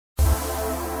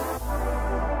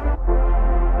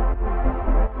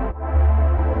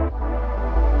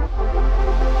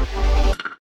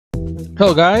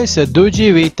Hello guys,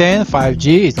 Doogee V10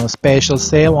 5G is on special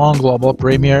sale on global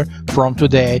premiere from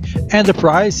today and the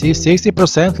price is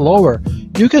 60% lower.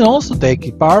 You can also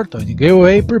take part in a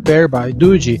giveaway prepared by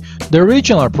Doogee. The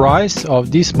original price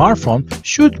of this smartphone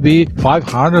should be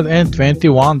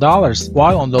 $521,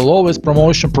 while on the lowest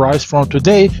promotion price from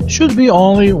today should be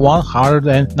only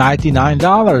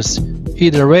 $199.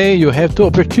 Either way, you have the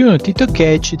opportunity to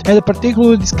catch it at a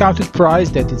particularly discounted price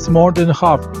that is more than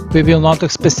half. We will not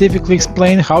specifically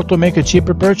explain how to make a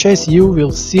cheaper purchase. You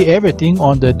will see everything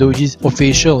on the Doogee's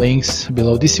official links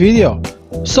below this video.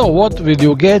 So what will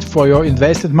you get for your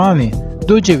invested money?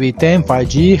 Doogee V10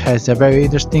 5G has a very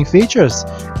interesting features,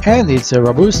 and it's a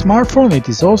robust smartphone. It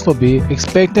is also be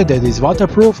expected that it is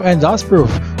waterproof and dustproof,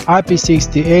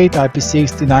 IP68,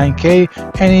 IP69K,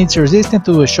 and it's resistant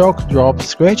to shock, drops,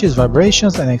 scratches,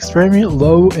 vibrations, and extremely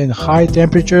low and high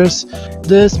temperatures.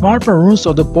 The smartphone runs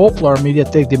on the popular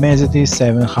MediaTek Dimensity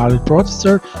 700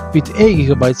 processor with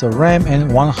 8GB of RAM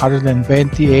and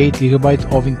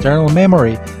 128GB of internal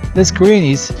memory. The screen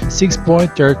is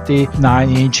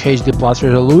 6.39-inch HD Plus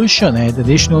resolution and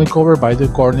additionally covered by the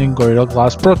Corning Gorilla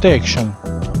Glass protection.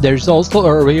 There is also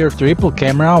a rear triple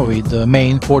camera with the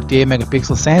main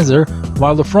 48-megapixel sensor,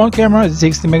 while the front camera is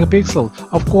 60 megapixel.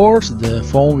 Of course, the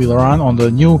phone will run on the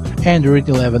new Android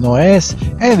 11 OS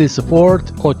and will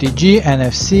support OTG,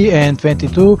 NFC and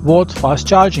 22-volt fast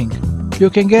charging. You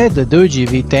can get the Doogee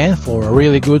V10 for a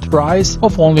really good price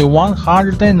of only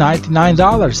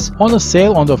 $199 on a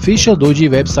sale on the official Doogee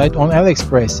website on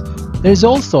AliExpress. There is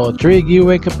also a 3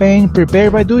 giveaway campaign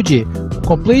prepared by Doogee.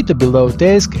 Complete the below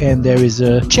task and there is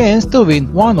a chance to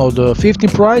win one of the 15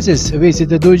 prizes. Visit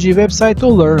the Doogee website to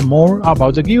learn more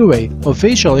about the giveaway.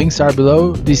 Official links are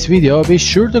below this video, be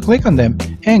sure to click on them,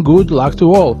 and good luck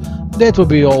to all. That will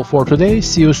be all for today.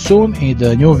 See you soon in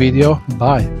the new video.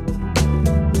 Bye.